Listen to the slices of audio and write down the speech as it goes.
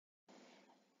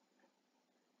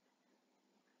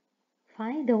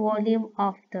Find the volume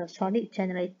of the solid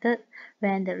generated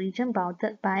when the region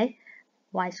bounded by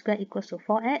y squared equals to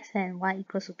 4x and y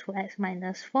equals to 2x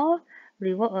minus 4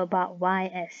 revolve about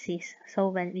y-axis. So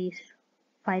when we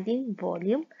finding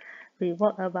volume,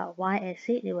 revolve about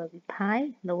y-axis, it will be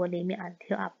pi, lower limit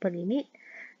until upper limit.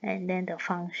 And then the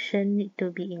function need to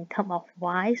be in terms of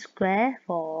y squared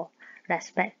for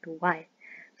respect to y.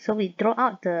 So we draw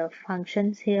out the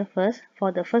functions here first.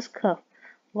 For the first curve,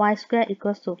 y squared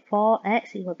equals to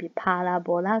 4x, it will be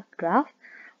parabola graph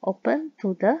open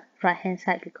to the right hand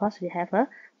side because we have a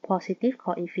positive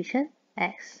coefficient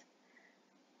x.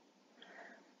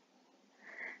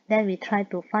 Then we try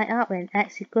to find out when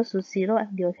x equals to 0,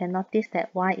 you can notice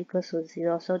that y equals to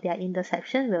 0, so their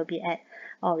intersection will be at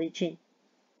origin.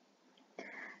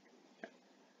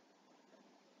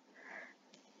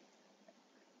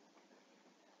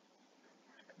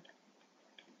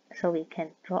 So we can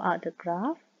draw out the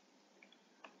graph.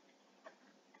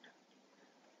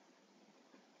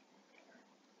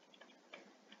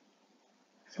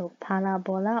 So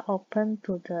parabola open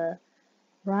to the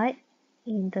right,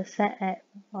 intersect at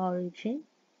origin.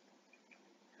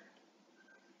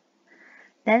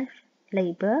 Then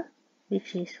label,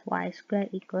 which is y squared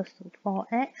equals to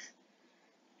 4x,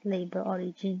 label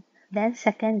origin. Then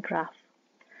second graph,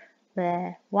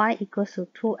 where y equals to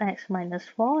 2x minus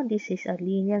 4, this is a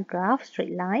linear graph,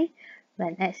 straight line.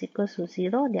 When x equals to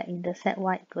 0, their intersect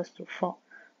y equals to 4.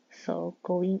 So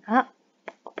going up,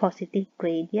 positive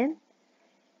gradient,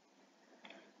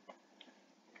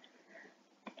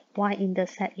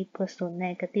 y-intercept equals to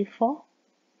negative 4.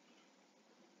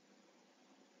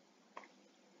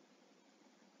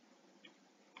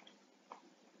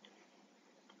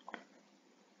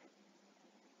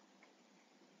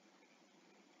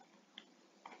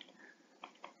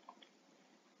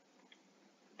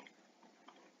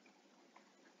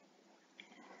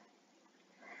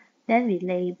 Then we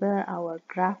label our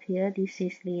graph here. This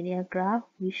is linear graph,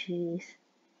 which is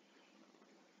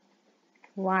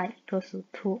y equals to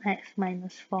 2x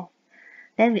minus 4.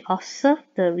 Then we observe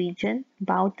the region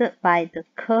bounded by the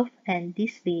curve and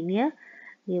this linear.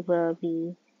 It will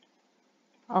be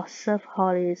observed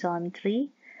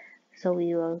horizontally. So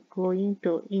we will going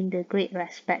to integrate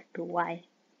respect to y.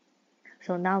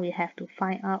 So now we have to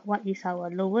find out what is our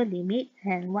lower limit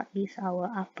and what is our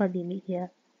upper limit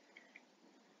here.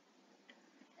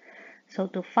 So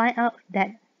to find out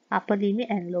that upper limit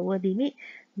and lower limit,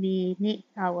 we need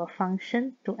our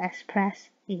function to express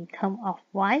in terms of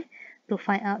y to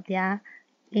find out their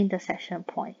intersection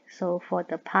point. So for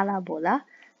the parabola,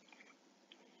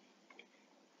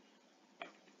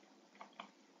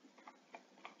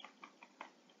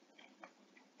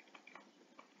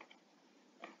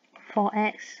 for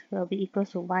x will be equal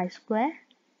to y squared.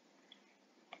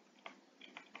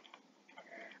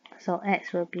 So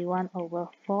x will be 1 over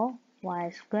 4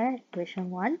 y squared, equation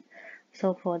 1.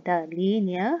 So for the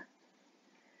linear,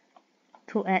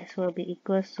 2x will be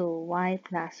equal to y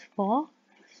plus 4.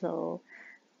 So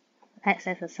x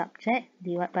as a subject,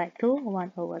 divide by 2,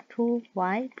 1 over 2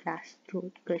 y plus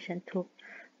 2, equation 2.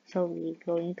 So we're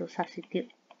going to substitute.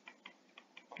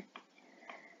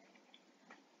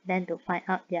 Then to find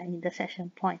out their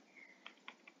intersection point.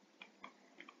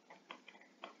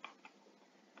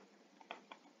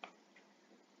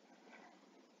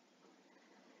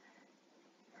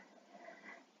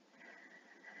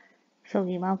 So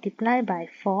we multiply by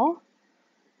 4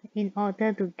 in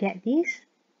order to get this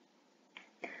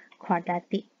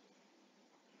quadratic.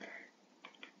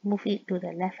 Move it to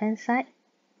the left hand side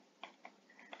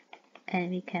and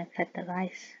we can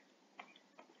factorize.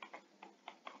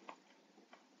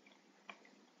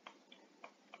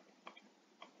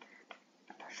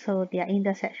 So their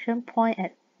intersection point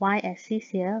at y-axis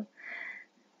here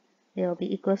will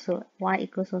be equal to y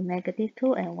equals to negative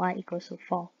 2 and y equals to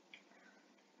 4.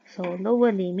 So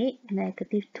lower limit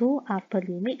negative 2, upper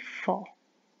limit 4.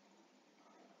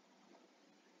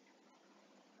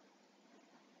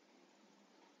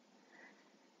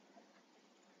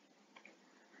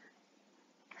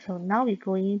 So now we're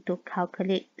going to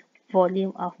calculate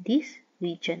volume of this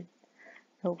region.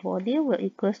 So volume will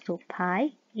equals to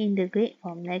pi, integrate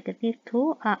from negative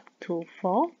 2 up to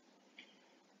 4.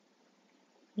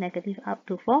 Negative up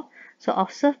to 4. So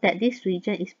observe that this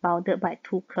region is bounded by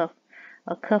two curves.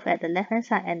 A curve at the left hand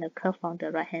side and a curve on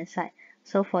the right hand side.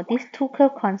 So for this two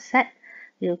curve concept,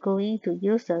 we're going to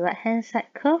use the right hand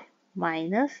side curve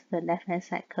minus the left hand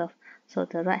side curve. So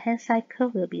the right hand side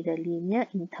curve will be the linear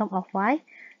in terms of y.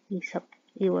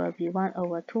 It will be 1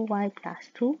 over 2y plus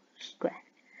 2 squared.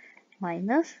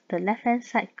 Minus the left hand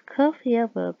side curve here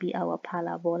will be our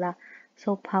parabola.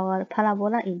 So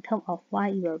parabola in terms of y,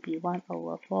 it will be 1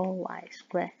 over 4y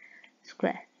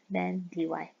squared, then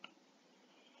dy.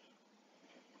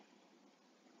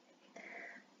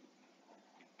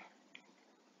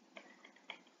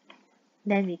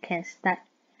 Then we can start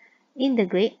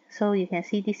integrate. So you can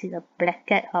see this is a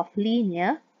bracket of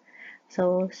linear.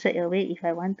 So straight away, if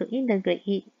I want to integrate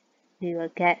it, we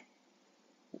will get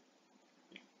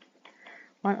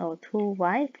 1 over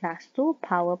 2y plus 2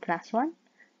 power plus 1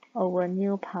 over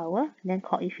new power. Then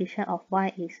coefficient of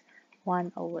y is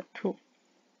 1 over 2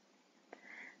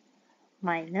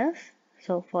 minus.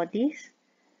 So for this,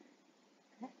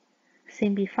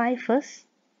 simplify first.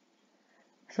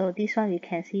 So this one we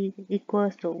can see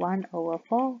equals to 1 over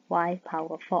 4 y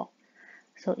power 4.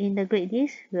 So integrate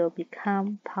this will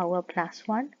become power plus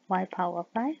 1 y power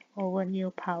 5 over new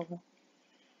power.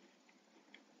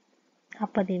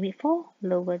 Upper limit 4,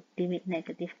 lower limit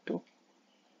negative 2.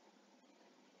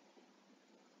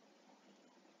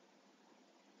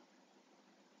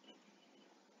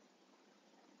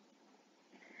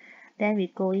 Then we're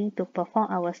going to perform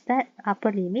our step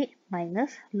upper limit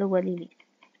minus lower limit.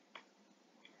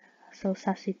 So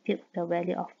substitute the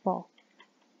value of 4.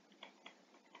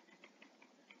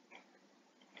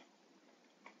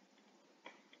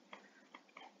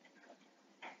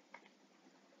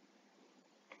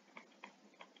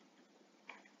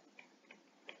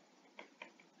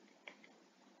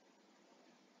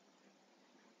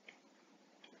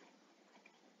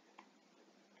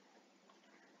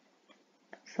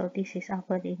 So this is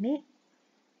upper limit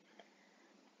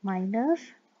minus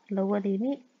lower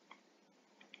limit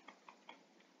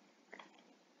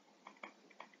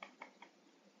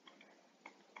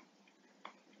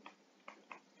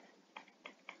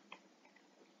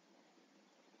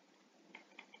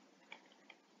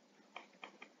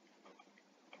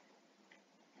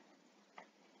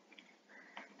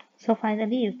So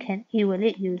finally, you can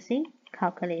evaluate using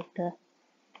calculator.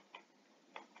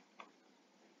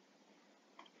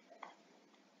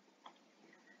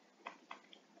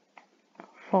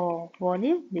 For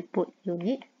volume, we put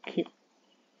unit cube.